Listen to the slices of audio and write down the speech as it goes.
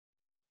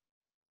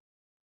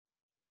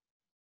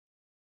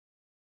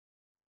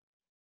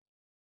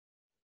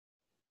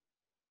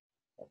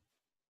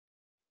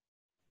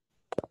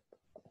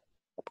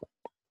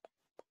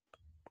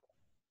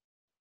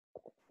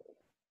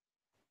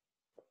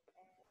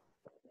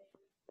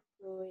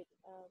good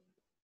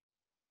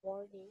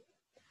morning.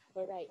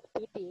 Alright,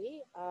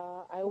 today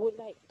I would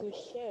like to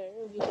share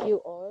with you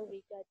all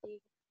regarding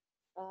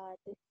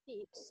the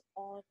tips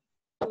on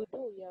to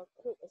do your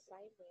group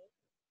assignment.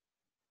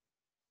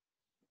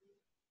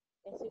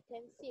 As you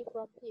can see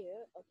from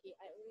here, okay,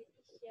 I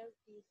already shared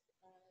this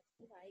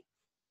slide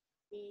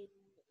in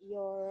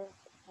your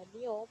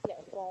Neo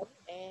platform,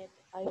 and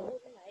I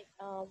would like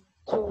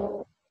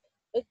to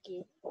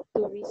again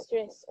to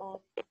re-stress on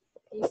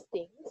these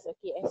things.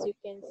 Okay, as you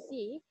can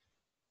see,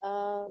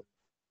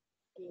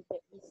 okay,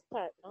 let me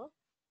start now.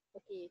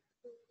 Okay,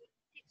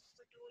 tips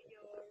to do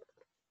your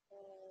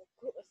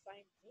group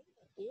assignment.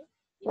 Okay,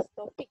 is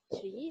topic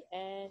 3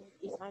 and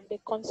is under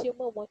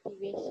consumer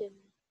motivation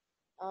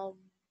um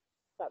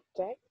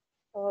subject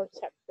or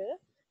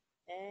chapter.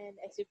 And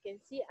as you can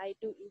see, I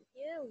do in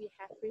here we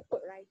have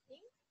report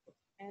writing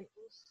and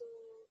also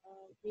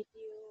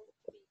video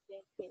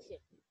presentation.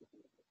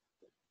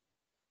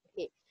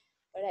 Okay,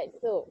 alright,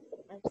 so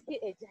I'm still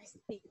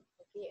adjusting.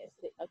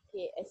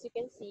 Okay, as you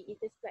can see,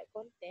 it is like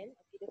content.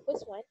 Okay, the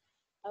first one,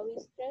 I will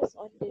stress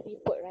on the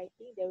report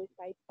writing. There will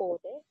typo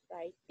there,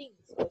 writing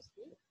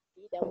supposedly,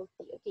 D double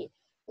T. Okay,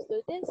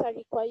 students are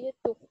required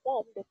to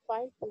form the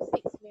 5 to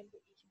 6 member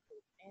each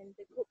group, and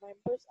the group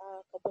members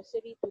are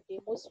compulsory to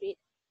demonstrate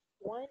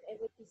one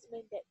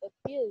advertisement that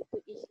appeals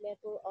to each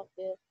level of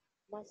the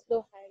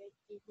Maslow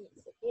hierarchy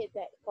needs. Okay,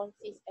 that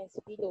consists as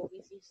below,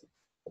 which is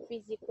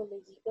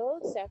physiological,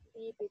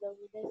 safety,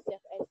 belongingness,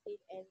 self-esteem,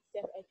 and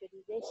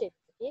self-actualization.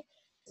 Okay,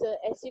 so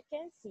as you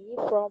can see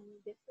from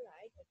the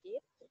slide,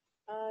 okay,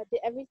 the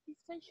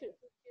advertisement should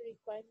fulfill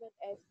requirement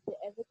as the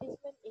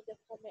advertisement in the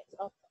formats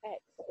of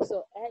ads.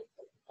 So ads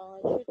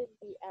shouldn't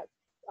be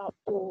up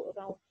to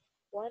around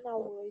 1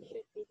 hour. It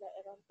should be like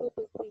around 2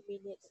 to 3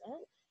 minutes,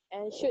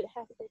 and should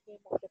have the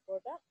name of the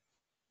product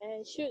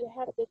and should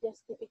have the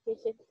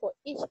justification for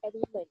each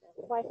element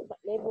and 5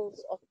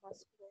 levels of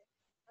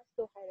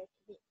Maslow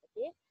hierarchy.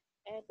 Okay,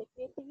 and the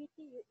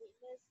creativity,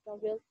 uniqueness,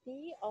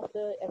 novelty of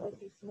the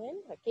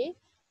advertisement. Okay,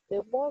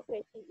 the more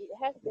creative it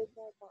has, the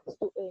more marks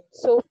to earn.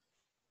 So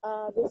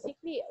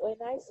basically, when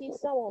I see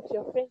some of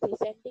your friends is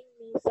sending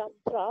me some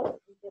draft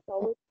in the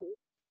PowerPoint,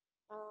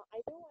 I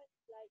don't want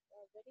like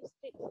a very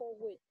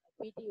straightforward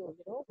video,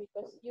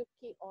 because you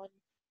keep on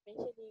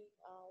mentioning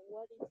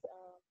what is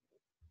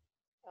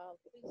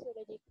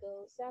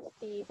physiological,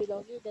 safety,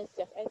 belongingness,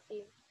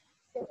 self-esteem,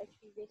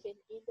 self-actualization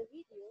in the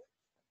video.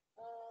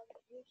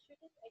 You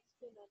shouldn't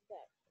explain on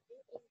that.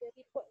 Okay? In the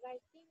report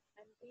writing,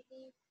 I'm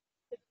really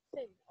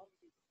concerned on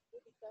this,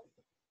 okay? Because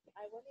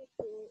I wanted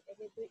to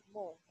elaborate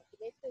more.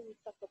 Okay, later we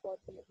talk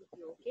about the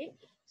video. Okay,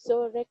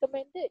 so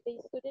recommended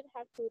the student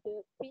have to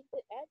the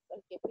printed ads.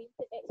 Okay,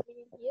 printed ads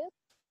meaning here,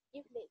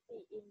 if let's say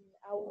in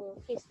our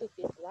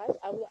face-to-face class,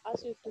 I will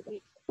ask you to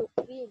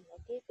print,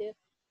 okay, the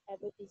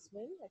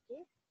advertisement.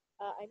 Okay,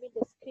 I mean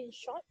the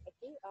screenshot.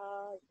 Okay,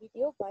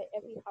 video by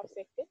every half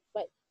second.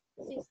 But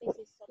since this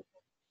is soft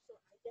copy, so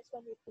I just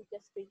want you to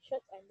just screenshot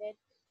and then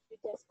you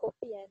just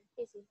copy and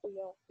paste into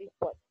your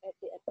report at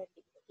the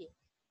appendix. Okay,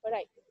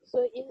 alright.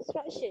 So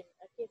instruction.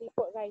 Okay,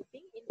 report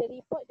writing. In the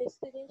report, the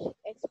student should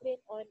explain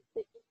on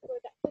the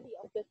introductory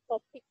of the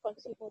topic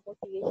consumer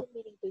motivation,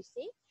 meaning to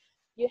say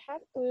you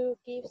have to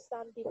give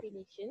some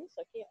definitions,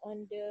 okay,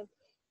 on the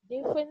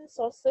different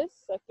sources,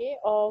 okay,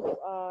 of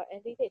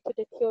and relate to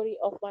the theory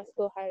of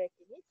Maslow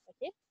hierarchy needs,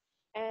 okay,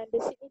 and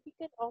the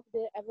significance of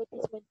the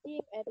advertisement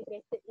theme and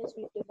relatedness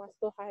with the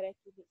Maslow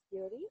hierarchy needs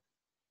theory,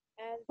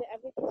 and the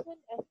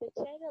advertisement as the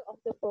channel of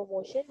the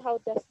promotion.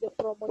 How does the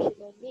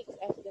promotional mix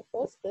as the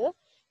poster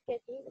can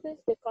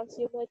influence the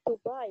consumer to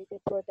buy the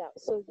product?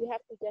 So you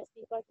have to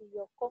justify to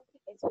your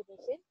concrete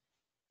explanation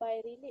by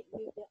relate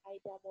with the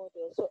AIDA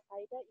model. So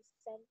AIDA is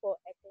stand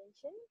for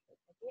attention,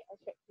 okay,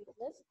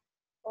 attractiveness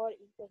or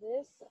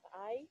interest,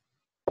 I,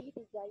 T,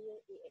 desire,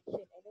 A,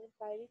 action. And then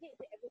by relate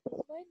the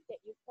advertisement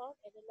that you found,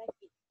 analyze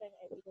its strength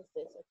and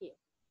weaknesses. Okay.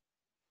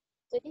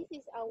 So this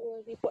is our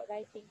report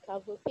writing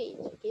cover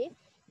page. Okay.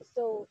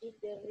 So in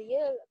the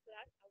real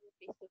class, our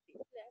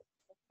face-to-face class,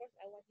 of course,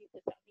 I want you to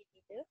submit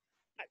in the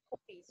hard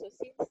copy. So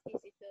since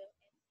this is a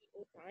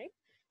MCO time,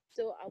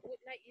 so I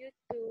would like you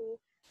to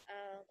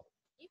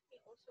give me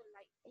also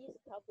like this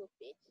cover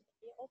page.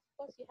 Okay, of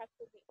course you have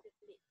to make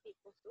the tape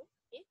also.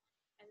 Okay,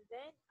 and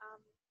then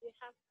you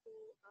have to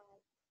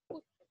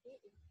put, okay,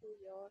 into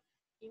your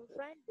in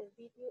front the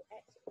video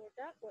ads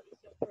product, what is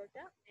your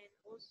product, and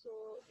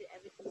also the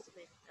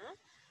advertisement.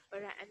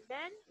 Alright, and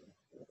then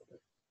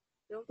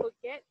don't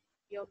forget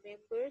your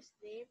member's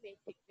name,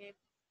 metric name,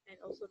 and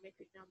also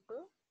metric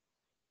number.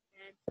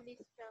 And please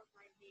spell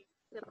my name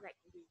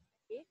correctly.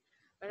 Okay.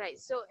 Alright,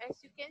 so as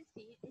you can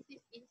see, this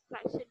is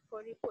instruction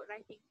for report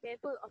writing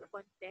table of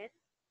content.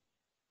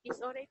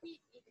 It's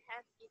already it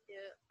has in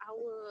the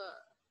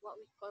our what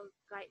we call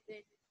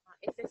guidance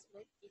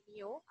assessment in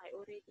Neo. I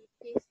already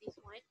paste this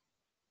one.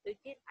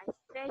 Again, I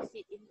stress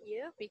it in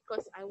here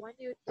because I want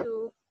you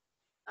to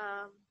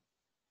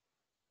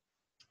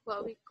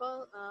what we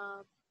call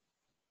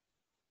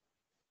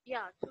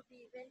to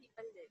be very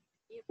alert.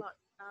 about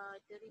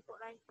the report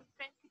writing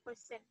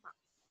 20%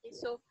 marks. Okay,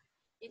 so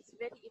it's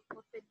very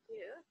important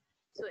here.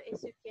 So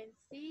as you can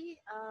see,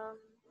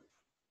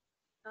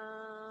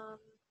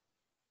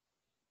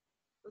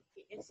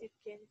 okay, as you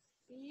can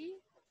see,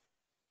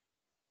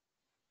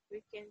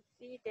 we can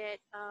see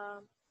that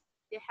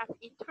they have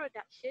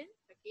introduction.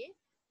 Okay,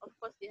 of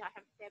course they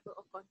have table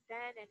of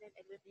content and then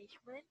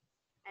advertisement,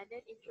 and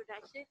then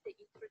introduction, the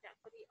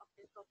introductory of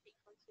the topic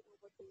consumer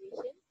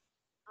motivation.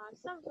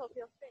 Some of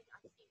your friends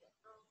asking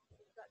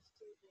regards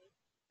to the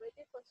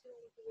whether consumer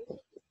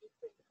motivation is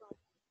different from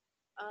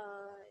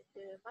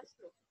the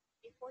Maslow.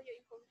 Okay, for your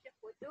information,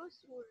 for those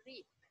who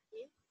read,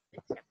 okay,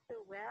 the chapter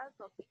well,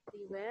 topic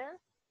 3 well,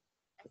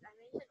 as I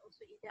mentioned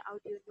also in the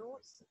audio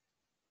notes,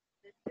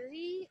 the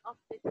three of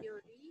the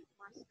theory,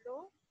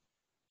 Maslow,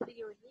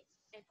 trio needs,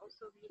 and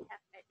also we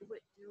have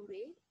Edward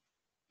Murray.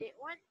 That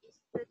one is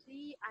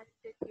three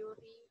under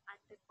theory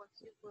under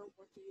consumer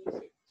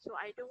motivation. So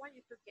I don't want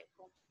you to get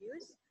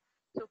confused.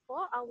 So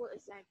for our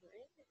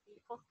assignment, we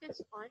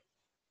focus on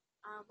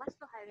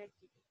Maslow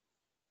hierarchy.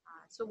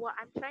 So what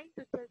I'm trying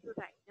to tell you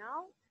right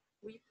now,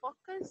 we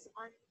focus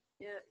on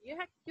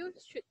you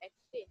should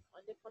explain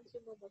on the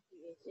consumer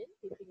motivation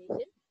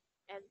definition,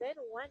 and then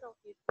one of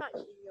you touch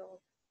in your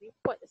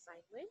report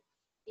assignment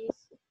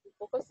is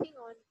focusing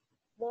on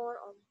more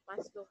on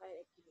Maslow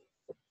hierarchy needs.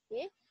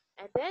 Okay,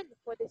 and then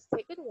for the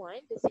second one,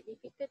 the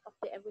significance of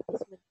the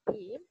advertisement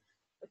theme.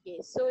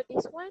 Okay, so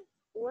this one,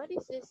 what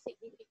is the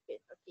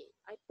significance? Okay,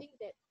 I think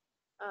that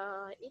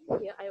in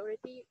here I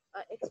already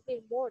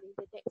explained more in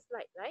the next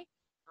slide, right?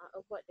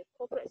 About the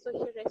corporate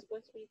social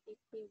responsibility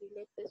theme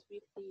related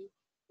with the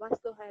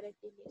Maslow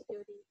hierarchy needs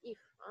theory. If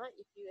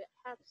you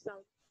have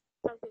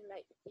something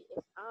like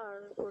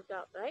CSR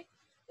product, right?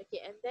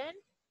 Okay, and then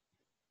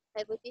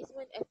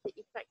advertisement as the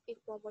effective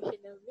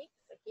promotional mix.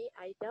 Okay,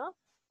 IDA,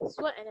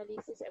 SWOT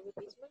analysis,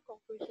 advertisement,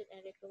 conclusion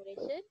and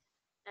recommendation,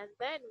 and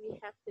then we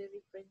have the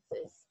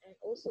references and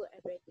also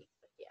everything.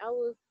 Okay, I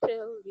will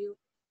tell you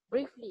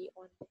briefly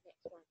on the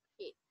next one.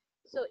 Okay,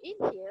 so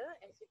in here,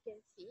 as you can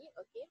see,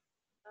 okay,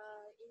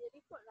 in the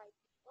report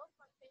writing, all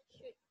content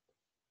should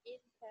in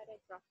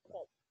paragraph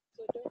form.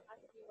 So don't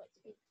ask me what's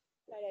in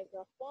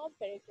paragraph form.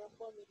 Paragraph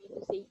form, you need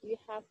to say you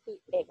have to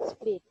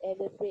explain,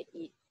 elaborate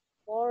it,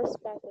 more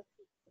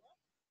specific,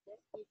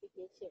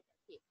 justification.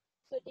 Okay.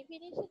 So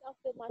definition of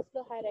the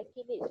Maslow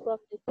hierarchy needs from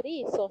the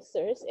three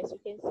sources. As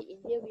you can see in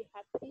here, we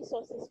have three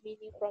sources,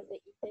 meaning from the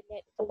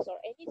internet, books,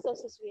 or any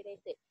sources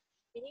related.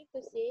 Meaning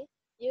to say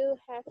you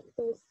have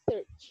to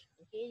search.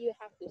 Okay, you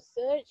have to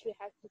search. You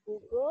have to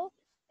Google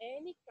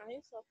any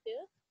kinds of the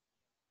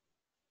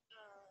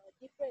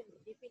different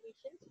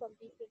definitions from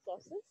different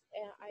sources.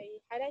 I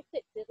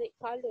highlighted the red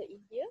color in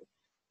here.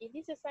 In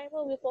this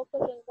assignment, we focus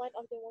on one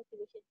of the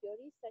motivation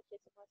theories, such as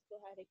Maslow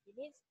hierarchy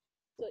needs.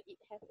 So it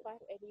has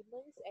 5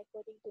 elements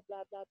according to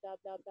blah blah blah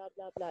blah blah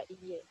blah blah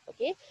in here.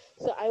 Okay.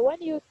 So I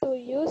want you to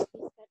use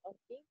this kind of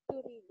thing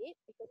to relate,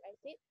 because I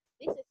said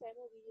this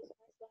assignment we use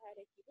Maslow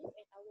hierarchy needs,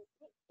 and our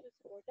group choose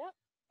product.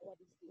 What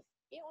is this?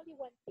 Okay, only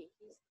one page.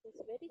 It's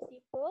very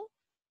simple.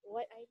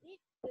 What I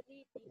need,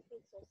 3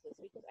 different sources,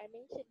 because I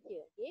mentioned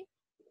here, okay,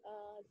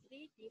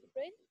 3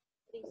 different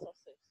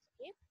sources.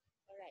 Okay,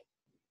 all right.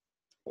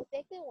 The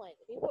second one,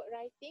 report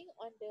writing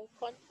on the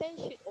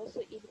content should also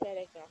in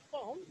paragraph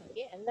form.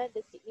 Okay, and then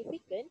the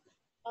significance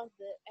of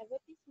the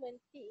advertisement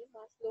theme,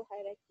 Maslow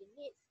hierarchy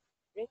needs,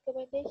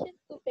 recommendation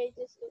 2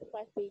 pages to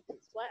 5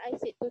 pages. Why I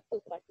said 2 to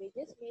 5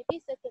 pages?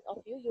 Maybe certain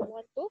of you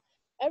want to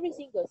every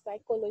single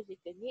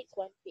psychological needs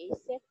 1 page,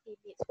 safety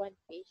needs 1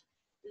 page,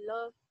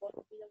 love for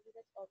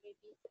belongingness, or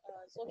maybe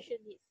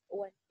social needs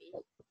 1 page,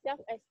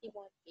 self-esteem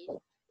 1 page,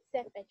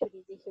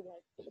 self-actualization 1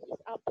 page.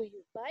 It's up to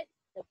you. But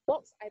the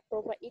box I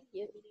provide in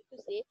here, meaning to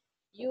say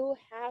you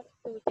have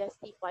to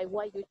justify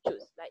why you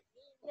choose. Like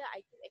me here,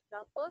 I give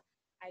example.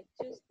 I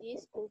choose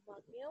this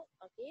Kurma milk,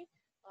 okay,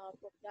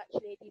 from Dutch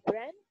Lady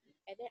brand,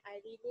 and then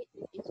I relate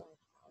with this one.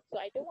 So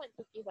I don't want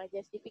to give my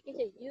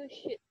justification. You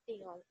should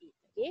think on it,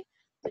 okay?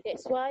 So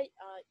that's why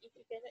if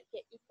you cannot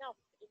get enough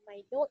in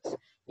my notes,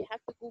 you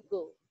have to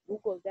Google.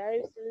 There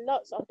is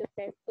lots of the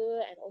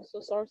paper and also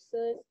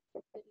sources,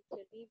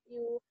 literature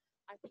review,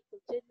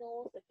 article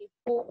journals, okay,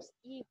 books,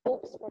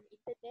 e-books from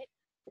internet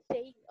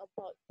saying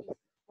about this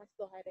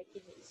Maslow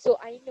hierarchy needs. So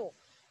I know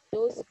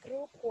those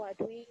group who are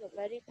doing a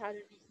very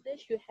thorough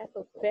research, you have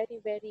a very,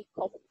 very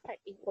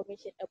compact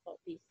information about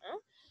this.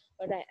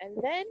 Alright, and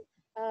then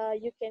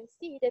you can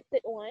see the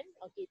third one,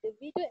 okay, the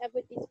video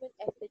advertisement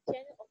as the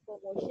channel of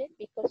promotion,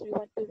 because we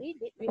want to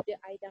relate with the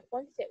IDA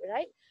concept,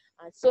 right?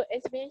 So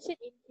as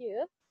mentioned in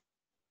here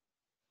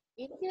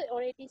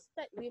already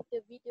start with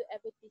the video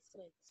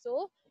advertisement.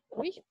 So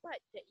which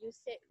part that you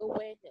said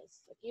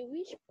awareness, okay,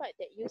 which part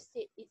that you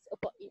said it's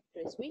about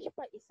interest, which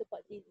part is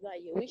about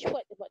desire, which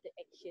part about the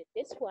action.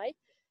 That's why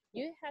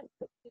you have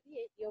to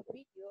create your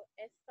video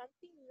as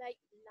something like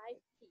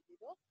lively, you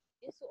know.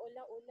 Dia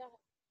seolah-olah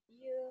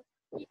dia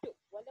hidup,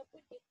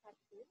 walaupun dia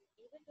cartoon,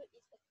 even though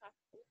it's a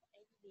cartoon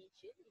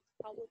animation, it's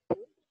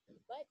powerful,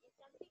 but it's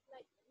something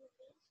like you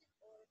mention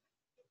or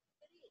you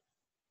create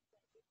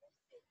because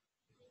this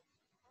is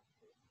happen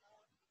in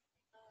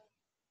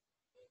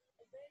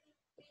a very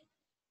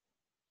basic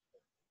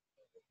thing.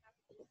 You have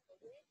this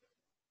awareness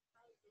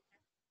how you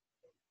have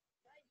to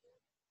value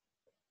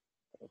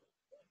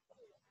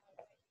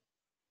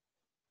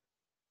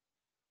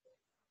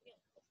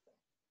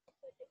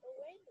so the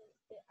awareness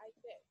that I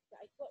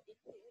got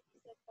into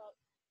is about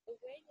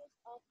awareness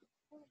of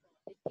Kuma,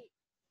 the date,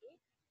 okay?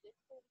 The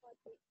Kuma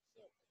date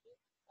here, okay?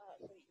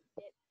 Sorry,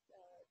 that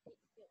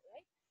date here,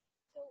 right?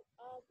 So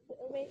the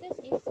awareness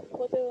is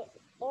for the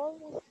all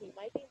Muslim.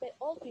 I think that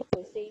all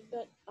people saying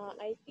that.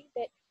 I think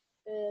that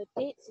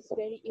dates is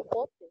very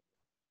important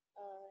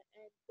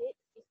and it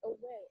is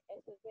aware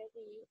as a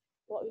very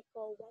what we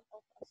call one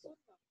of a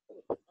sunnah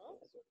food,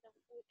 sunnah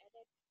food, and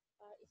then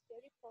it's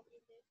very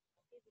prominent.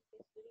 Okay,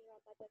 because during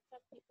Ramadan,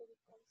 some people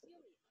will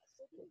consume it.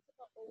 So this is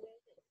about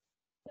awareness.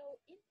 So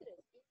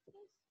interest is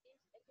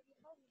actually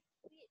how we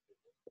create the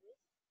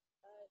interest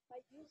by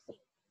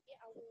using okay,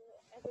 our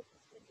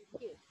advertisement in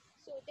here.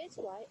 So that's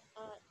why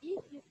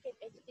if you can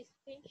actually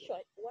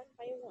screenshot one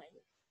by one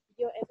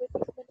your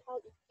advertisement,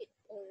 how it gets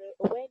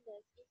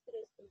awareness,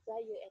 interest,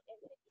 desire, and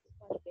everything is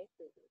much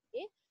better.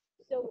 Okay,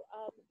 so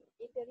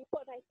in the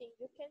report writing,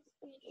 you can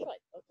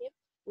screenshot. Okay,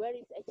 where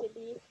is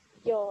actually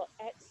your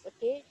ads.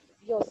 Okay,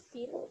 your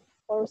scene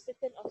or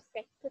certain of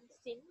second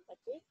scene.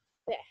 Okay,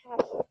 that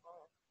have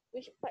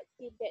which part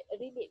scene that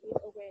relate with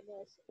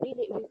awareness,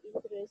 relate with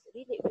interest,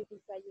 relate with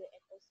desire,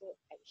 and also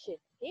action.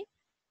 Okay,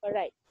 all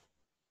right.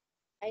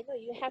 I know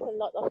you have a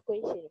lot of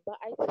questions, but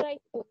I try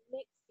to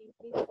make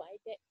simplify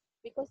that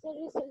because there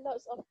is a lot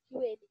of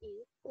Q&A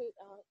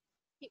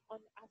keep on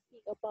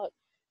asking about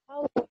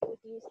how to do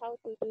this, how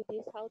to do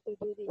this, how to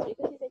do this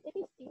because it's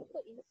actually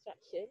simple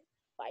instruction,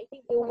 but I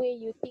think the way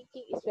you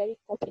thinking is very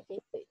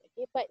complicated.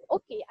 Okay, but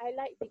okay, I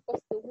like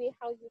because the way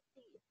how you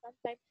think is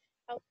sometimes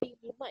helping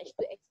me much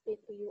to explain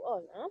to you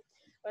all.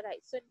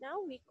 Alright, so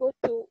now we go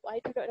to I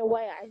do not know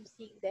why I'm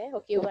seeing there.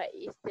 Okay, but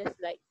it's just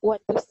like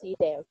want to see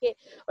there. Okay,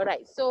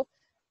 alright, so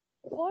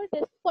for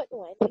the fourth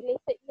one,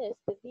 relatedness,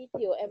 the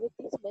video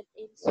advertisement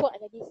in SWOT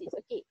analysis.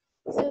 Okay,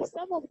 so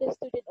some of the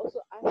students also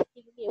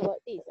asking me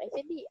about this.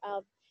 Actually,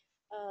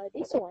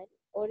 this one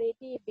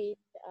already been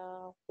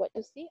what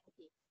to say?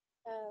 Okay,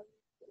 um,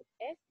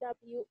 SWOT.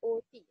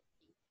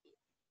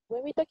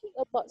 When we're talking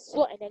about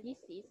SWOT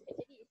analysis,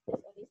 actually it's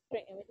just only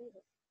strength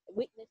and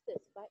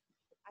weaknesses, but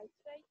I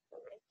try to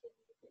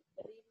actually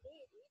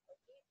relate it,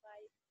 okay, by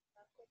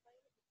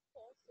combining it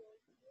four, so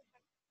you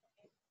have more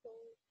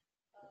ample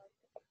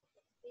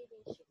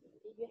explanation.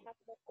 You have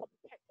more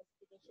compact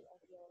explanation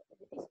of your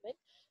advertisement.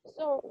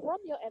 So from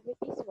your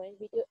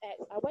advertisement video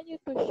ads, I want you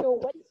to show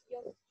what is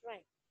your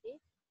strength. Okay,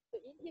 so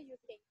in here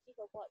you can give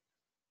about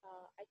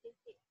I can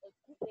take a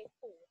good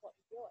rapport about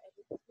your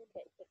advertisement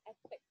that can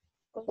attract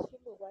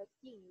consumer while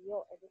seeing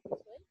your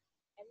advertisement.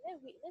 And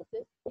then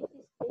weaknesses, this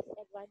is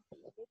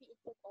disadvantage, maybe in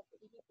terms of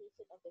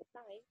limitation of the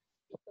time,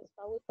 because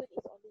PowerPoint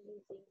is only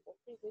using for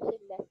free version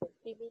less than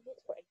 3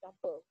 minutes, for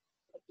example.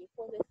 Okay,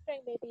 for the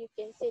strength, maybe you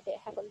can say that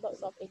have a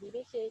lots of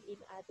animation in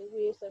other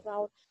ways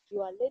around.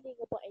 You are learning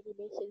about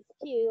animation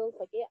skills,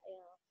 okay,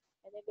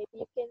 and then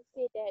maybe you can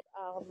say that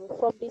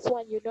from this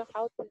one you know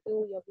how to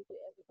do your video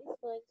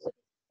advertisement. So this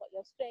is about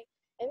your strength.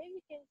 And then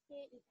we can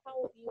say is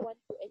how we want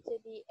to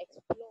actually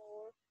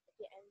explore,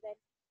 okay, and then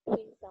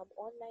doing some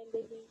online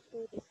learning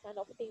through this kind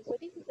of thing. So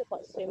this is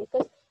about strength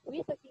because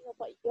we're talking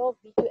about your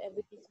video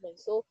advertisement.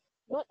 So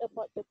not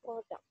about the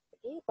product,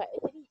 okay, but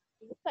actually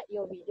inside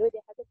your video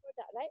they have the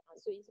product, right?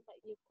 So it might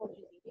be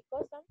confusing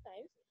because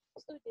sometimes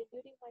students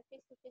during my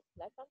face-to-face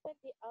class, sometimes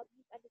they are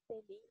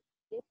misunderstanding.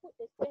 They put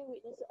the strength,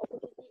 weakness,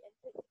 opportunity, and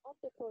threats of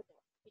the product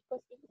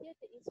because in here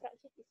the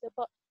instruction is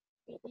about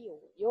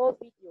video, your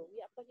video. We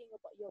are talking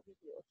about your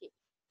video, okay.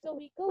 So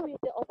we go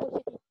with the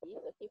opportunities.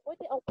 Okay, for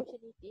the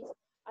opportunities,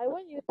 I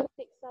want you to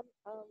take some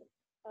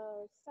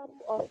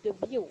of the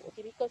view,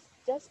 okay, because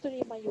just to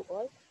remind you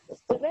all,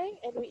 strength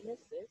and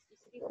weaknesses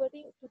is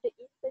referring to the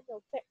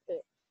internal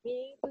factor,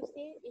 meaning to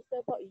say it's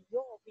about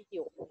your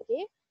video,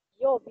 okay,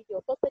 your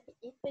video, totally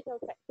internal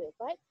factor.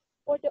 But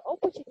for the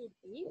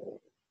opportunity,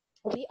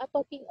 we are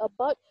talking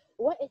about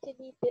what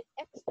actually the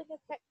external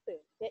factor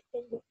that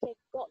you can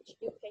gauge,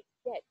 you can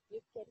get,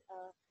 you can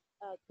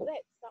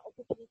grab some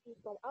opportunity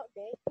from out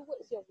there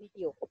towards your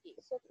video. Okay,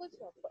 so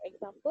first one, for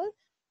example,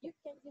 you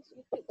can use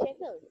YouTube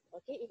channel,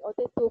 okay, in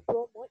order to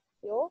promote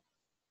your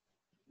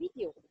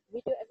video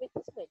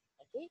advertisement.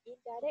 Okay,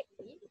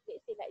 indirectly, if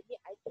let's say like me,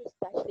 I choose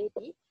Dash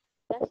Lady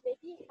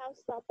have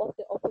some of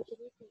the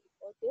opportunity in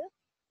order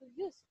to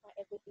use my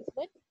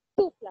advertisement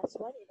 2+1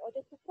 in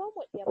order to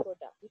promote their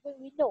product. Even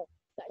we know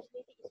Dash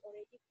Lady is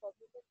already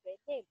prominent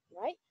brand name,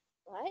 right?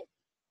 But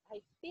I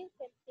still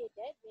can say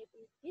that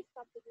maybe this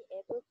company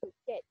able to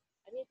get,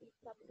 maybe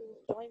some do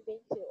joint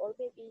venture or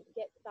maybe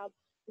get some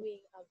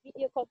doing a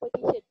video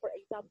competition, for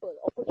example,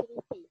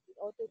 opportunity in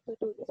order to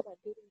do this one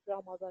during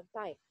Ramadan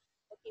time.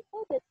 Okay,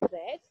 for the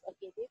threads,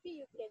 okay,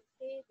 maybe you can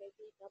say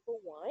maybe number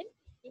one,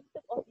 in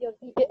terms of your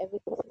video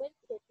advertisement,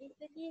 can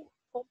easily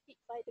compete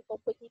by the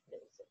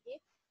competitors,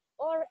 okay?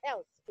 Or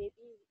else,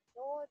 maybe you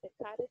know the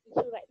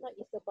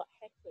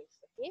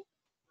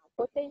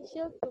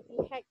potential to be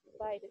hacked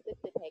by the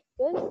certain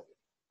hackers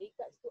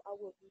regards to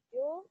our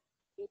video.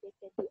 Okay, they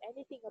can do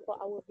anything about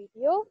our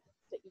video,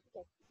 so it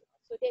can be.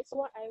 So that's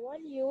what I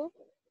want you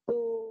to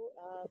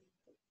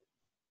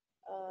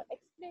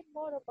explain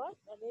more about,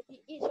 or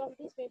maybe each of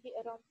these maybe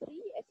around 3,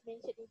 as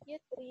mentioned in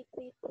here, 3,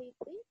 3, 3,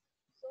 3.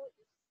 So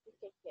you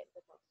can get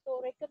the mark.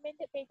 So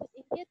recommended pages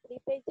in here, 3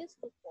 pages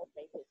to 4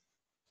 pages.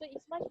 So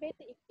it's much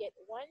better if you get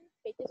 1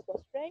 pages for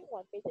strength,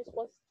 1 pages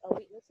for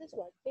weaknesses,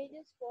 1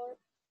 pages for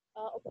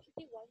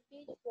opportunity, 1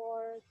 page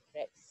for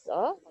threats.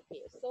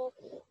 Okay, so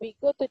we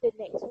go to the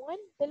next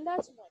one, the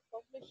last one,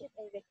 conclusion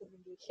and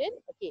recommendation.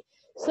 Okay,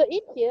 so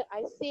in here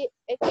I say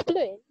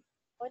explain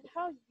on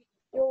how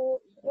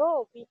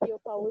your video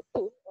power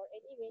tool or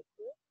any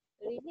video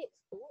relates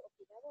to,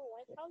 okay, number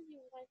 1, how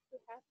you want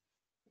to have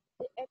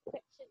the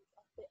attractions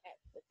of the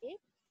ads. Okay,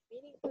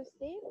 meaning to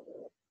say,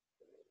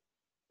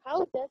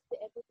 how does the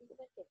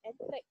advertisement can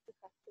attract the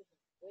customer?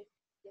 When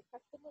the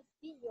customer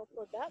see your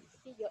product,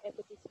 see your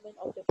advertisement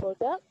of the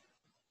product,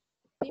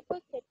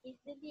 people can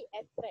easily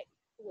attract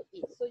to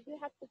it. So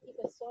you have to give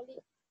a solid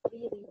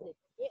 3 reasons.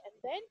 Okay, and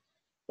then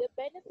the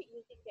benefit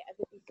using the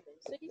advertisement.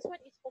 So this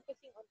one is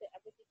focusing on the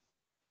advertisement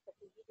of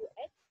the video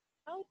ad.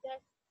 How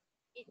does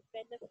it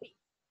benefit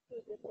to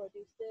the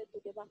producer, to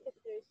the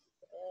marketers,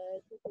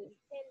 to the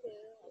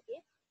retailer, okay,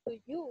 to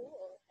you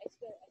as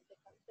well as the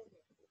customer?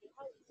 Okay,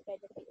 how it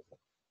benefits.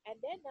 And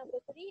then number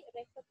 3,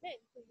 recommend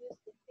to use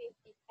the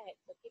safety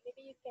ads. Okay,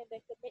 maybe you can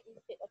recommend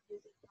instead of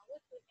using power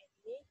tool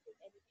anyway,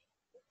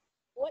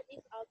 what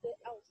is other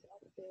else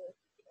of the,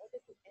 in order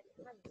to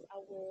enhance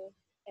our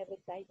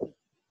advertising.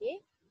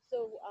 Okay,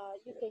 so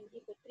you can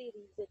give a 3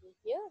 reasons in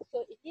here.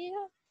 So in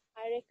here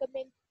I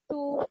recommend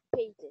 2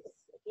 pages.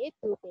 Okay,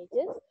 2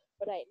 pages.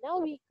 Alright,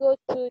 now we go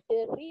to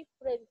the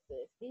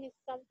references. This is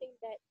something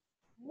that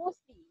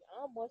mostly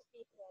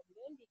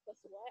problem,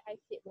 because why I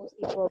said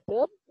mostly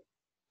problem,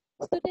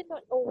 student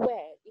not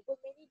aware. Even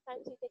many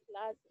times in the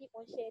class keep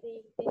on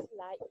sharing this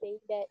slide saying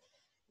that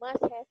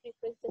must have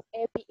references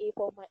APA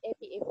format, and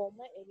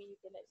you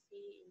cannot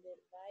see in the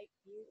right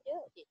view here.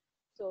 Okay,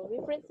 so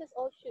references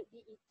all should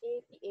be in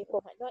APA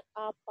format, not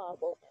APA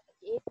format.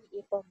 Okay, APA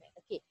format.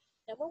 Okay,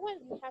 number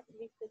 1, we have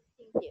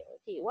referencing here.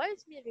 Okay, what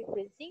is mean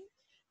referencing?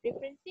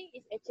 Referencing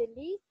is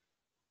actually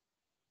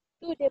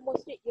to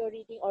demonstrate your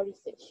reading or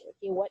research.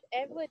 Okay,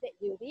 whatever that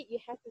you read, you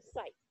have to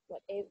cite.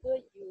 Whatever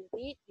you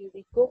read,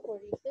 go for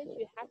research,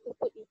 you have to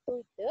put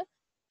into the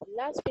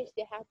last page.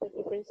 They have the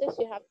references,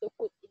 you have to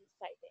put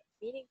inside there.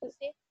 Meaning to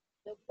say,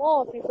 the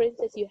more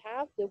references you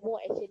have, the more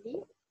actually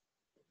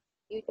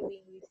you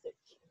doing research.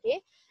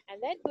 Okay, and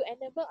then to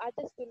enable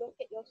others to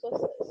locate your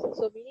sources.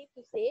 So meaning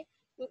to say,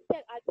 to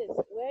tell others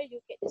where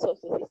you get the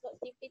sources. It's not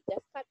simply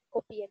just cut,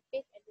 copy and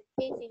paste and then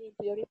paste it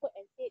into your report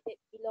and say that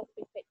belong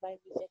prepared by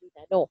Miss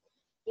Alina. No.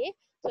 Okay,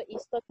 so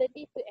it's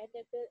totally to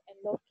enable and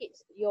locate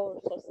your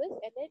sources.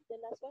 And then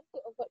the last one,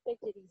 to avoid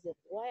plagiarism.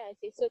 Why I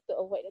say so, to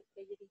avoid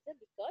plagiarism?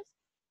 Because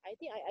I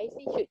think IIC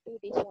should do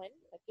this one.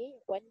 Okay,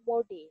 one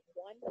more day,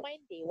 one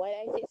fine day.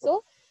 Why I say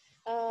so?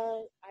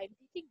 I'm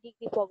teaching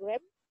degree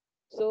program.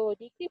 So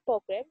degree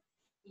program,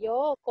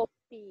 your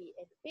copy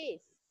and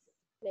paste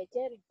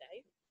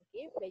plagiarism,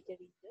 okay,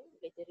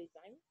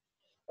 plagiarism,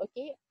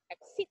 okay,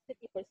 exceed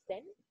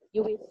 30%,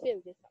 you will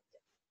fail the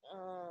subject.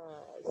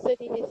 So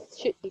this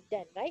should be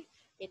done, right?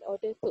 In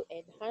order to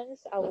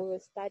enhance our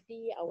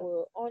study,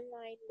 our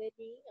online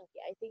learning.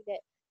 Okay, I think that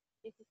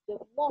this is the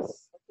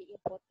most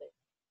important.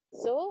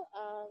 So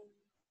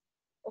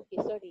okay,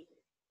 sorry.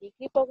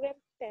 Degree program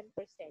 10%.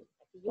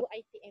 Okay,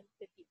 UITM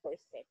 30%.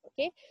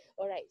 Okay.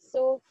 Alright.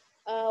 So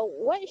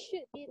what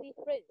should be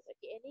referenced?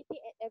 Okay, anything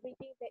and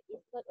everything that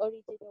is not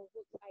original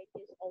works,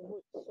 ideas or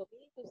words. So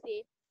meaning to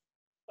say,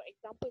 for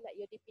example, like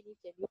your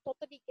definition, you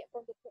totally get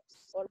from the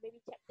books or maybe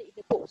chapter in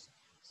the books.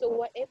 So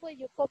whatever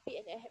you copy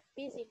and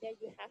paste in there,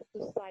 you have to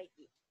cite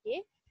it.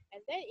 Okay.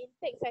 And then in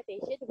text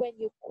citation, when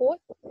you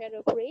quote,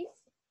 paraphrase,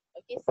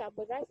 okay,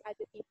 summarize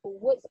other people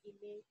words,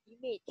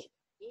 image,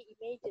 okay,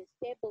 images,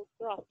 table,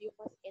 graph, you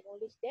must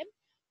acknowledge them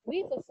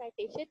with a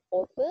citation,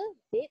 author,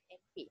 date,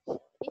 and page.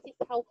 This is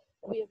how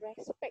we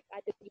respect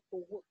other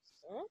people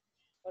works.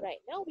 Alright,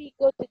 now we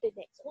go to the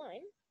next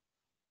one.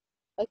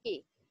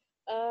 Okay.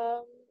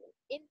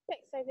 In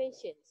text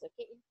citations,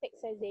 okay, in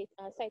text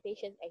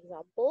citations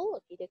example,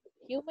 okay, the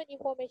human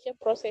information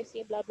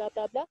processing, blah blah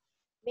blah blah,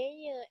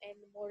 Mayer and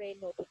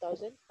Moreno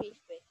 2000, page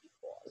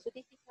 24. So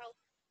this is how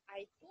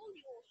I told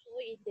you also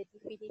in the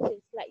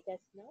definition slide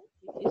just now,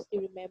 if you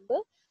still remember.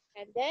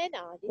 And then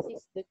this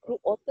is the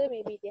group author.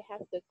 Maybe they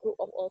have the group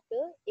of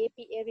author.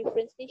 APA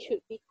reference list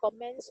should be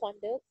comments on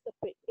the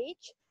separate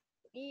page.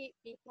 Be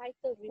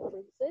title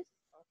references.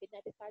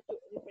 Kena ada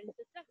tajuk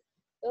references lah.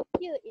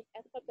 Appear in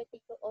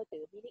alphabetical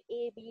order, meaning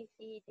A, B,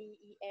 C, D,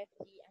 E, F,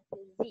 G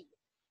until Z.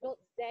 Not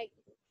Z,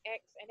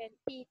 X, and then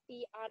P,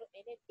 T, R,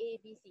 and then A,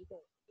 B, C.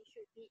 No, it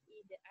should be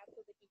in the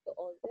alphabetical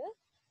order.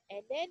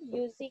 And then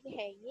using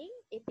hanging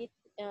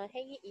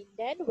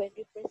indent when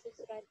references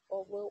run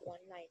over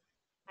one line.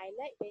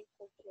 Highlight then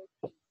control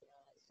P.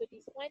 So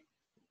this one,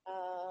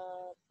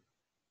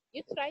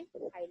 You try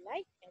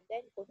highlight and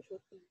then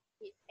control T.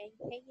 It's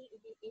hanging in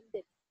the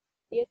indent.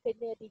 Dia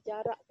kena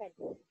dijarakkan.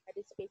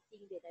 Ada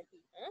spacing dia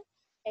nanti.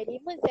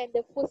 Elements and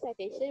the full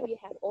citation, we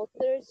have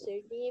author,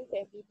 surname,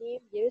 family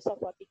name, years of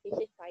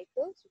publication,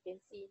 titles. You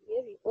can see in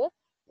here, refer,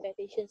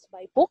 citations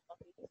by book.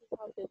 Okay, this is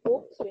how the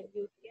books, when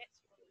you get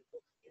from the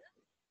books here.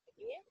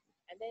 Okay,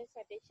 and then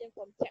citation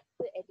from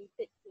chapter,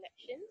 edited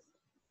collections.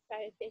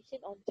 Citation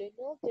on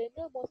journal.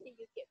 Journal mostly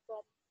you get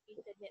from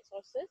internet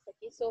sources.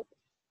 Okay, so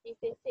if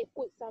they say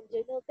put some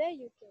journal there,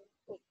 you can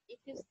put. If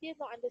you still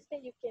not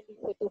understand, you can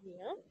refer to me.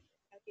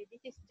 Okay,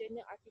 this is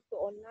journal article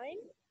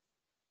online.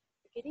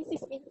 Okay, this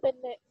is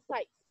internet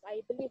sites.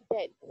 I believe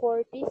that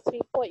for this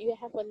report, you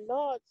have a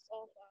lot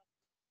of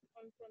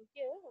from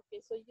here.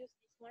 Okay, so use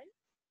this one.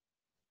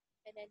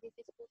 And then this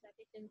is full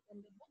citation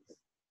from the books.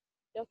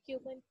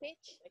 Document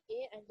page,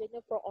 okay, and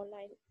journal for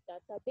online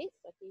database.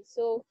 Okay,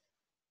 so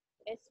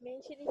as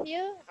mentioned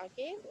here,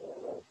 okay,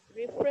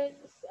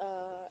 references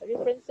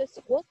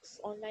works,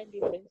 online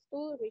reference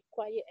tool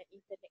require an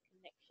internet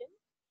connection.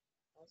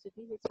 So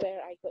this is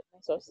where I got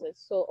my sources.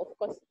 So of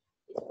course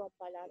it's from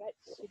Ballarat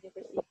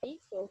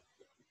University. So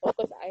of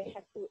course I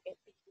have to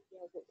appreciate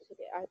their work, so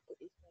that I put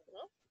this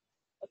one.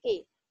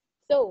 Okay,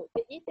 so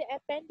in the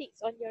appendix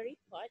on your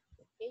report,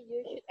 okay,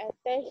 you should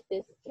attach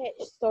the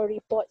sketch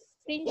storyboard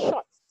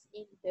screenshots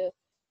in the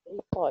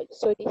report.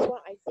 So this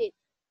one I said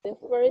the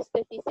first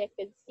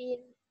 30-second scene,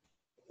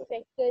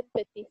 second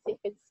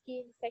 30-second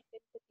scene,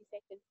 second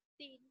 30-second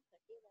scene.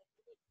 Okay, 1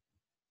 minute.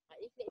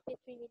 If let's say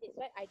 3 minutes,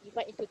 right, I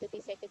divide into 30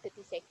 seconds,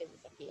 30 seconds.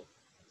 Okay,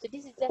 so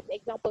this is just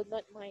example,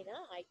 not mine.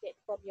 I get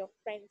from your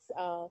friend's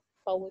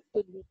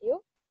PowerPoint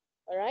video.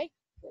 All right.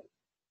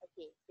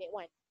 Okay, that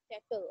one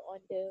settle on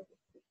the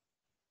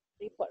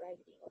report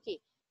writing. Okay,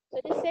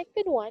 so the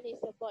second one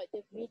is about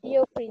the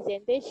video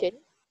presentation.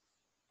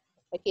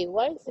 Okay,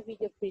 what is the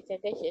video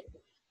presentation?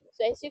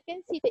 So as you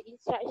can see the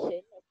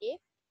instruction, okay,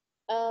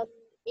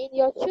 in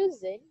your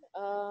chosen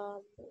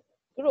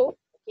group,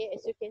 okay,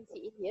 as you can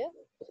see in here,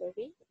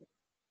 sorry,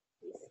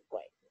 this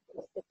quite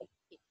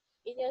disturbing.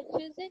 In your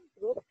chosen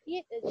group,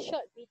 create a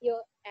short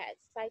video ad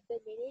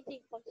titled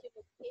Managing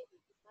Consumer Behavior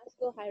in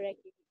Maslow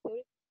Hierarchy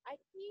Theory. I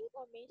keep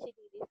on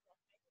mentioning this one.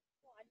 I don't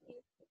know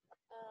until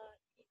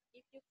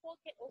if you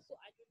forget also,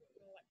 I don't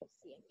know what to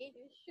say. Okay,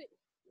 you should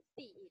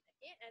see it.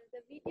 Okay, and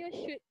the video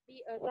should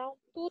be around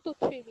 2 to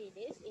 3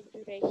 minutes in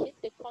duration.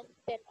 The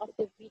content of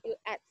the video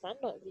ads, not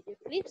video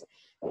clips,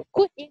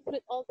 could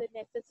include all the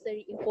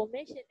necessary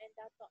information and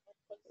data on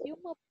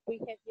consumer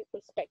behavior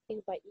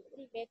perspective by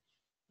implement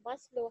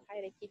Maslow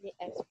hierarchy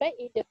aspect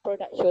in the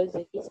product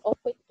chosen. Is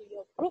open to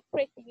your group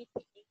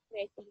creativity in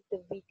creating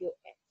the video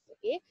ads.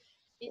 Okay,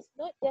 it's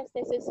not just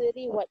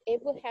necessary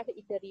whatever have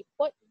in the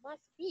report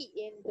must be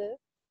in the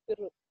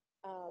group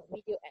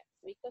video ads,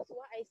 because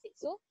what I said,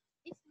 so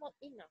it's not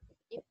enough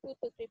if 2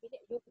 to 3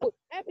 minutes you put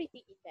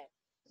everything in there.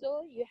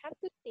 So you have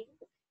to think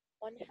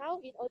on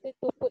how, in order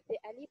to put the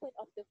element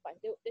of the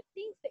five, the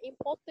things, the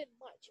important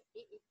much,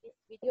 okay, in this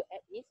video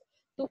ad is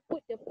to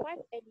put the 5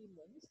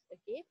 elements,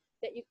 okay,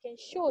 that you can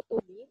show to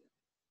me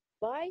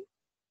by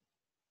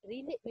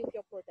relate with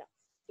your products.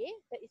 Okay,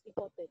 that is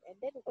important.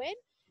 And then when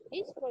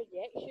this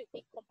project should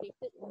be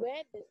completed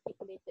when the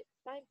stipulated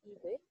time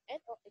given and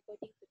or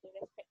according to the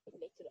respective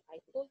lecturer. I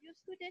told you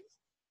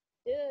students,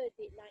 the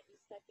deadline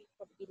is starting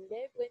from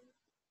 11th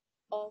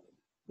of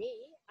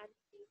May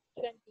until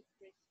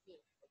 21st May.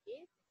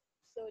 Okay,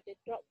 so the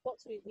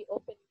Dropbox will be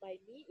opened by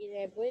me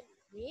 11th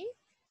May,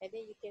 and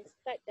then you can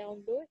start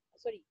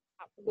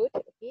upload,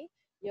 okay,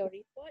 your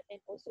report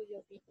and also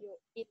your video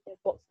in the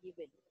box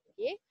given.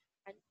 Okay,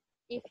 and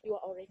if you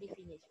are already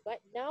finished,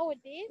 but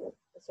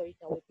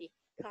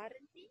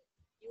currently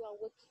you are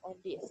working on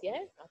this.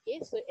 Yeah,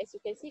 okay, so as you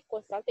can see,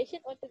 consultation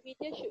on the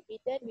video should be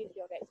done with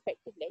your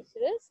respective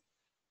lecturers.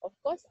 Of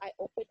course, I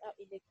open up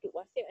in the group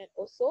WhatsApp and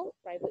also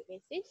private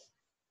message.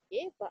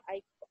 Okay, but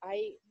I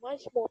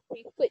much more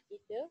preferred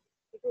in the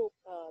group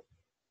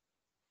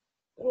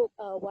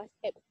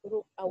WhatsApp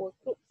group, our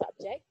group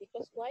subject,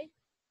 because why?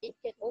 It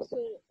can also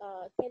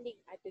telling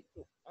other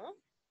group.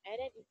 And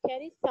then it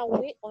carries some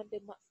weight on the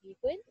marks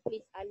given.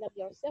 Please alarm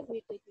yourself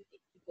with the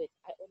unit given.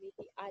 I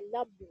already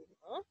alarm you.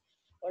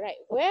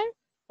 Alright, where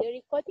the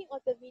recording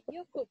of the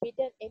video could be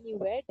done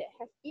anywhere that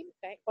has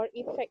impact or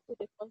effect to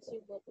the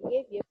consumer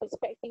behavior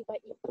perspective by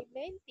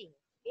implementing,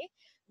 okay,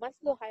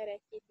 Maslow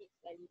hierarchy needs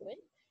element.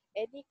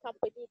 Any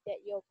company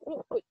that your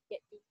group could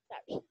get in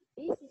touch.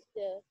 This is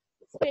the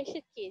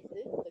special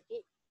cases, okay.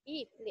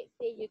 If let's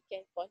say you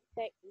can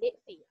contact, let's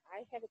say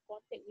I have a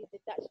contact with the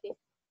Dutch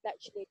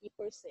lady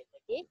person,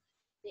 okay.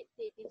 Let's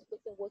say this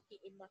person working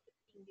in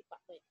marketing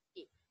department,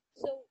 okay.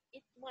 So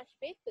it's much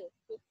better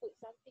to put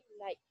something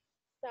like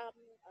some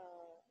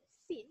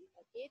scene,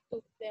 okay,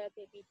 to tell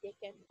maybe they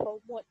can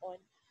promote on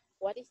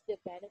what is the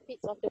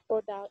benefits of the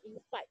product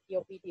inside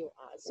your video.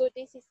 So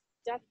this is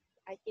just,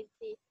 I can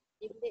say,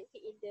 if let's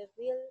say in the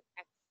real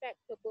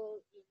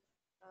acceptable in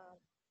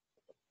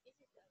this is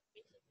a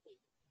special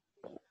case.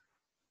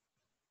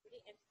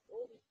 During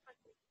MCO we can't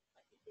do it,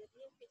 but in the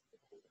real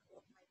face-to-face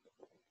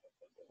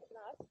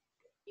class,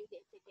 If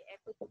they say they're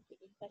able to get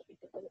in touch with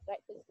the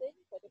right person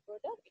for the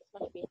product, it's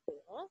much better.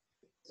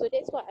 So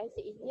that's what I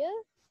say in here.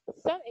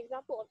 Some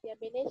example of their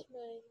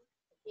management,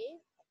 okay,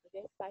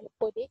 their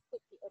typo, they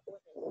could be a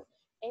bonus.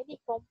 Any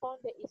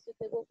compound that is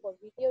suitable for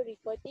video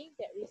recording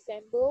that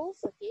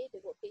resembles, okay,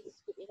 the workplace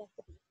is good enough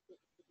to be included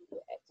in the video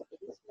ads. Okay,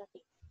 this is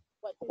nothing.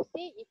 What to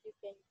say if you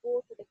can go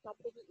to the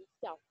company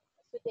itself.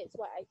 So that's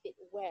why I said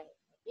where.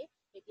 Okay,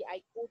 maybe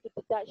I go to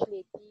the Dutch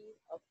lady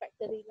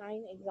factory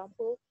line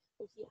example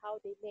to see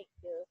how they make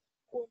the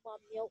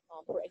kurma milk,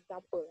 for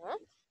example.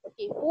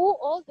 Okay, who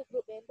all the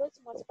group members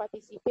must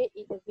participate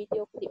in the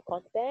video clip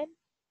content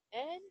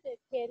and the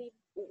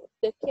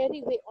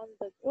carry weight on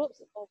the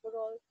group's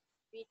overall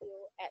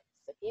video ads.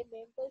 Okay,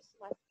 members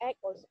must act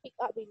or speak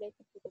up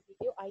related to the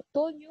video. I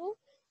told you,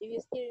 if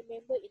you still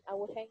remember in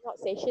our hangout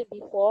session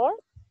before,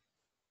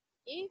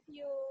 if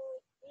you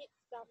need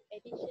some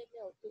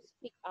additional to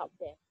speak up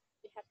there,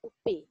 you have to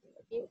pay,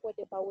 okay, for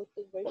the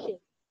PowerPoint version.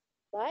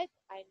 But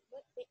I'm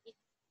not make it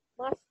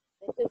must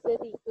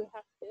necessary to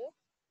have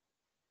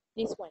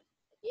this one,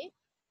 okay.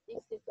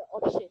 This is the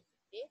option,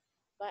 okay.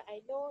 But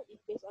I know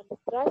it's based on the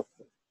trust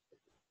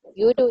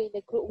you do in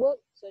the group work,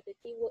 so the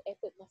teamwork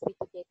effort must be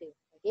together,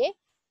 okay.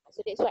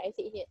 So that's why I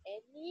say in here,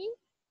 any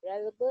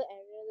relevant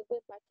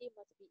party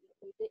must be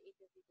included in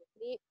the video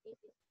clip. It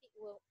is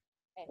teamwork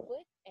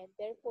effort, and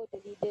therefore the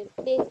leader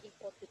plays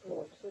important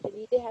role. So the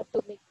leader have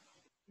to make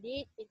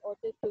lead in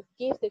order to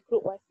give the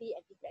group wasi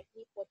and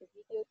effective for the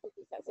video to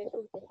be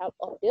successful with the help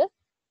of the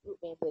group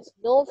members.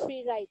 No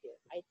free rider.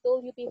 I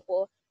told you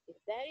before, if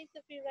there is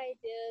a free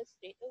rider,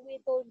 straight away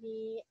told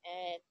me,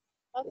 and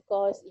of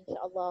course,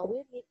 inshallah,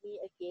 will meet me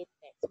again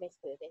next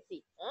semester. That's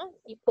it.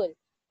 Simple.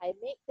 I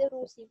make the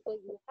rules simple.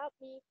 You help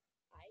me,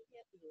 I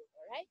help you.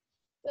 Alright?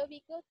 So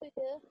we go to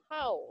the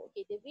how.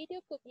 Okay, the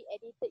video could be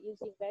edited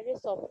using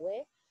various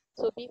software.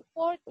 So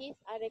before this,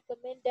 I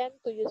recommend them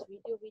to use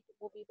video with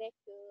Movie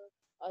Maker,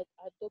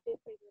 Adobe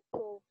Premiere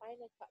Pro,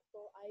 Final Cut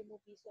Pro,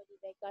 iMovie, Sony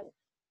Vegas,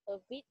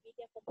 Vid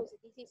Media Composer.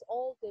 This is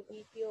all the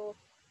video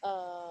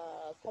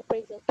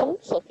compressor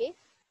tools, okay?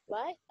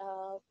 But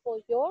for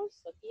yours,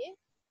 okay,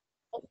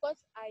 of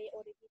course, I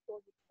already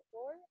told you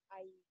before,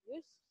 I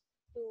used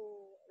to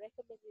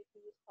recommend you to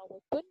use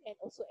PowerPoint and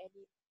also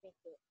any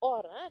maker,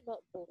 or not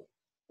both.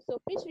 So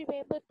please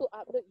remember to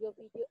upload your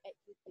video at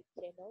YouTube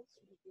channels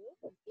video,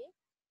 okay,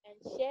 and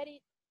share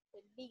it the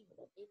link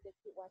in the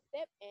group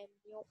WhatsApp and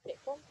your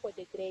platform for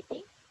the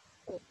grading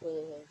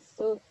purpose.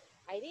 So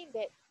I think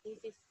that this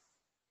is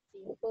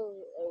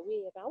simple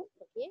way around,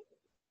 okay.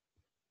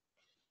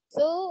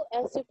 So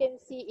as you can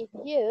see in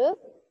here,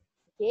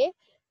 okay,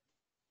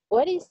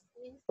 what is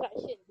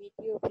instruction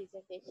video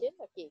presentation?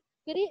 Okay,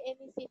 create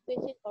any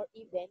situation or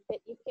event that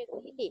you can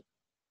relate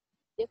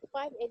the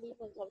 5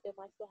 elements of the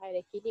master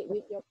hierarchy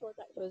with your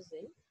product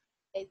chosen.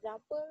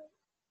 Example,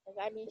 as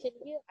I mentioned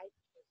here, I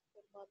choose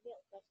kurma milk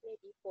that's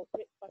ready for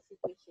breakfast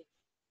situation.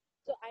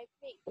 So I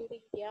make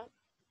during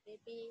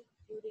maybe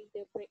during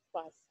the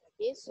breakfast.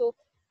 Okay, so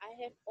I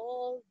have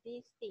all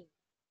these things.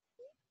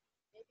 Okay?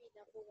 Maybe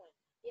number one.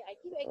 Yeah, I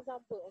give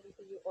example only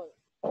to you all.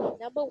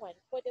 Number one,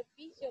 for the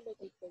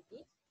physiological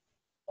needs,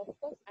 of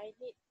course, I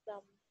need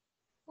some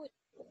food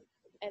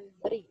and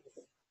drinks.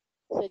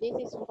 So this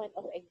is one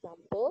of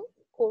example,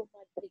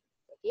 kurma drink,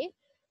 okay,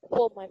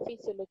 for my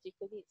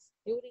physiological needs.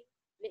 During,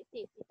 let's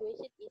say,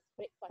 situation is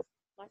breakfast,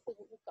 masa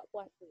buka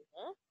puasa.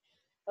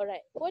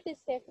 Alright, for the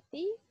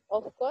safety,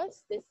 of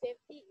course, the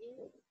safety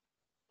is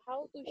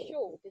how to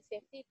show the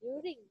safety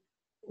during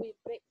we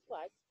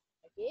breakfast,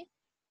 okay.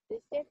 The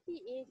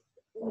safety is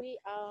we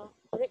are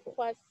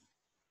breakfast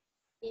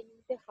in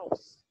the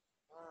house.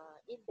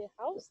 In the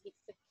house, it's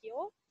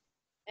secure,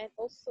 and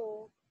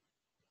also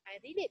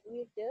I relate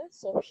with the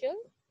social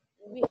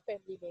with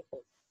family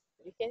members.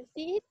 You can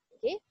see it,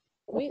 okay,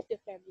 with the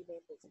family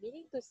members.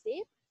 Meaning to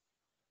say,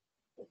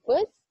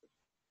 first,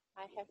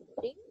 I have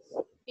things,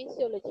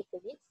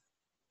 physiological needs,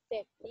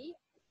 safety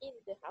in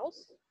the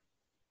house,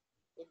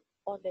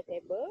 on the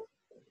table,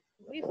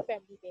 with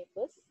family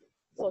members,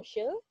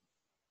 social,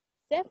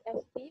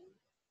 self-esteem,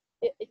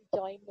 the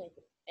enjoyment,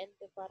 and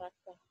the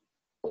barakah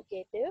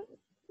together.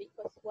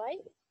 Because why?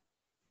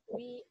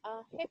 We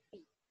are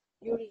happy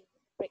during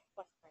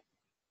breakfast time.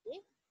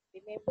 Okay?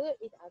 Remember,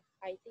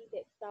 I think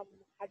that some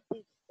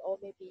hadith or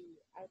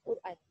maybe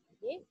Al-Quran,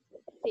 okay,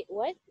 said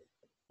what?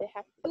 They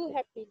have two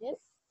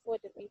happiness for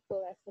the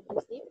people as a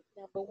Muslim.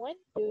 Number one,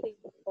 during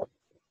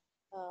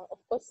of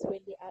course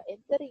when they are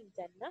entering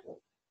Jannah.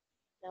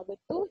 Number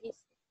two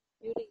is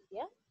during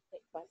their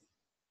breakfast.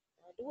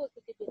 Dua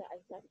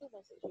kegembiraan, satu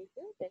masuk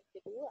syurga dan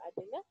kedua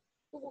adalah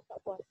buka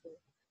puasa.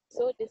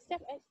 So the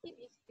self-esteem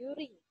is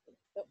during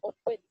the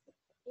open,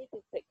 okay,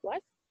 the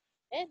breakfast,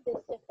 and the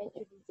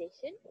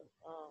self-actualization.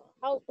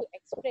 How to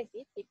express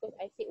it? Because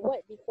I said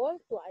what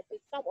before to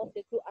some of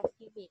the group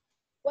asking me,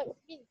 what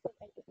means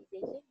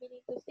self-actualization?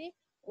 Meaning to say,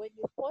 when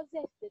you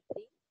possess the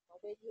thing, or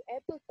when you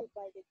able to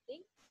buy the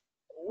thing,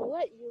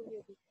 what you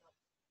will become.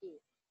 Okay.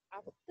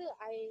 After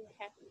I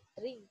have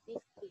drink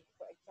this drink,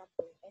 for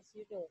example, as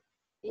you know,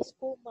 this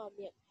kurma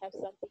milk have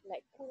something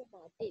like kurma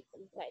dates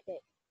inside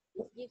that.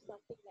 This gives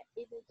something like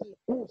energy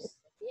boost,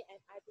 okay,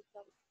 and I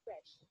become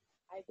fresh.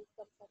 I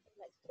become something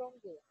like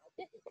stronger.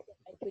 That is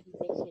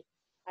self-actualization.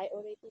 I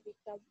already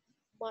become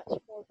much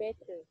more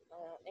better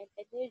and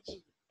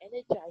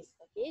energized,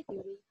 okay,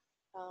 during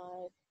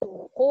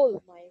to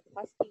hold my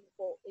fasting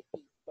for a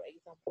day, for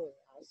example.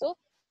 So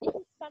this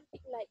is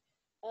something like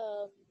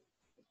um,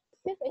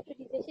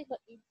 self-actualization not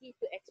easy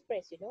to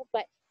express,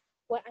 but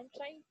what I'm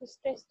trying to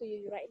stress to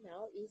you right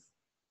now is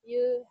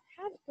you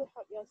have to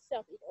help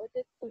yourself in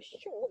order to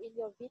show in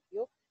your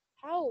video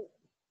how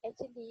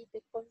actually the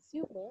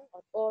consumer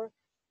or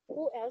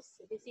who else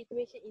the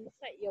situation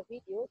inside your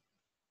video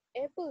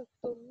able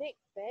to make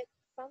that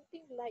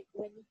something like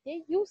when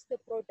they use the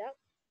product,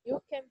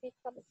 you can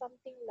become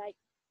something like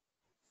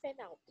stand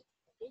out.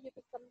 Okay, you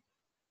become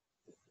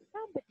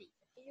somebody.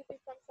 Okay, you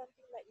become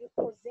something like you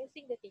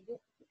possessing the thing.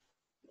 You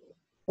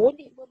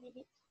boleh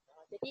memiliki.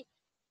 Jadi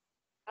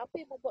apa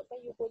yang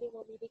membuatkan you boleh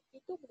memiliki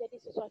itu menjadi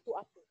sesuatu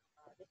apa.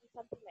 Jadi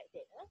something like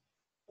that.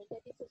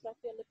 Menjadi sesuatu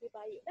yang lebih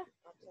baik lah.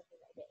 Something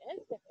like that.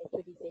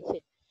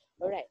 Self-actualization.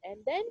 Alright, and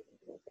then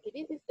okay,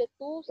 this is the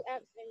tools,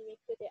 apps, and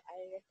maker that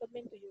I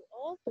recommend to you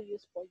all to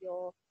use for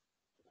your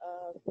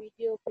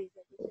video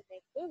presentation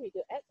maker,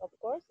 video app, of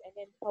course, and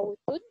then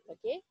PowerTune,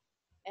 okay.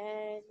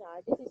 And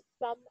this is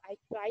some I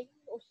trying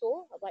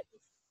also, but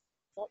it's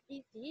not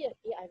easy.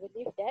 Okay, I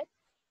believe that.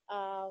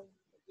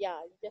 Yeah,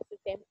 just a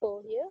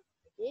sample here.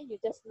 Okay, you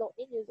just log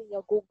in using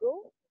your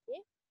Google. Okay,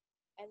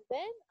 and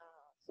then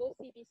so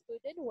CB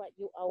student, what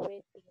you are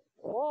waiting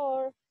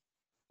for?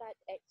 Start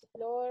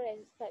explore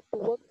and start to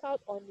work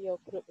out on your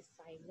group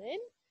assignment.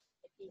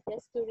 Okay,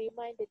 just to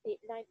remind, the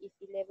deadline is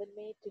 11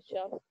 May to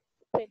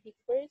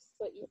 21st,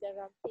 so it's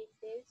around 10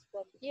 days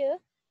from here.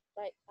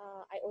 But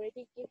I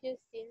already give you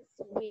since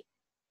week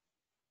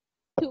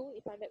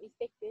 2, if I'm not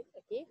mistaken.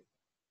 Okay,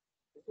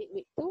 is it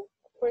week 2?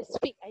 First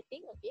week, I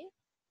think. Okay,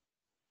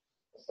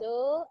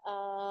 so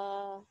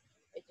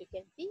as you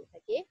can see,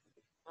 okay,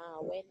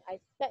 when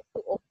I start to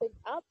open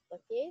up,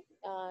 okay,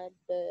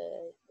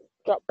 the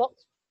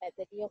Dropbox at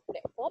the Neo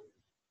platform,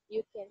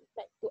 you can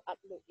start to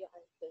upload your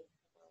answer.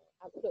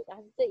 Upload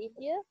answer in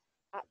here,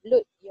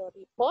 upload your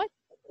report,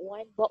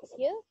 one box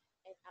here,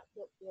 and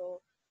upload your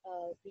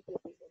video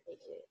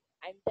presentation.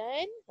 I'm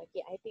done.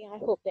 Okay,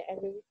 I hope that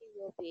everything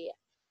will be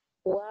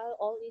well,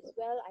 all is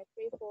well. I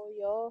pray for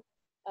your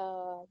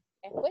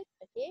effort.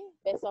 Okay,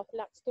 best of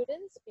luck,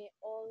 students. May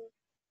all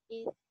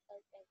is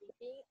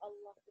everything.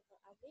 Allahumma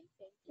amin.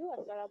 Thank you.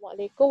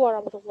 Assalamualaikum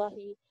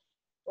warahmatullahi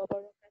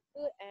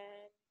wabarakatuh.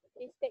 And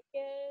please take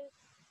care.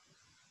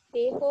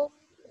 Stay home.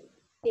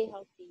 Stay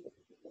healthy.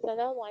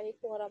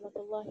 Assalamualaikum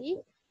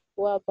warahmatullahi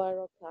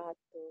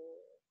wabarakatuh.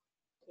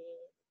 Okay.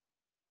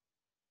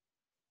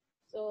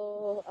 So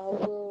I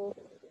will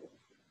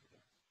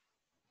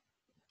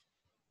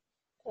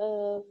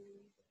um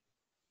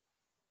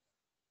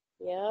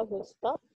yeah, we'll stop.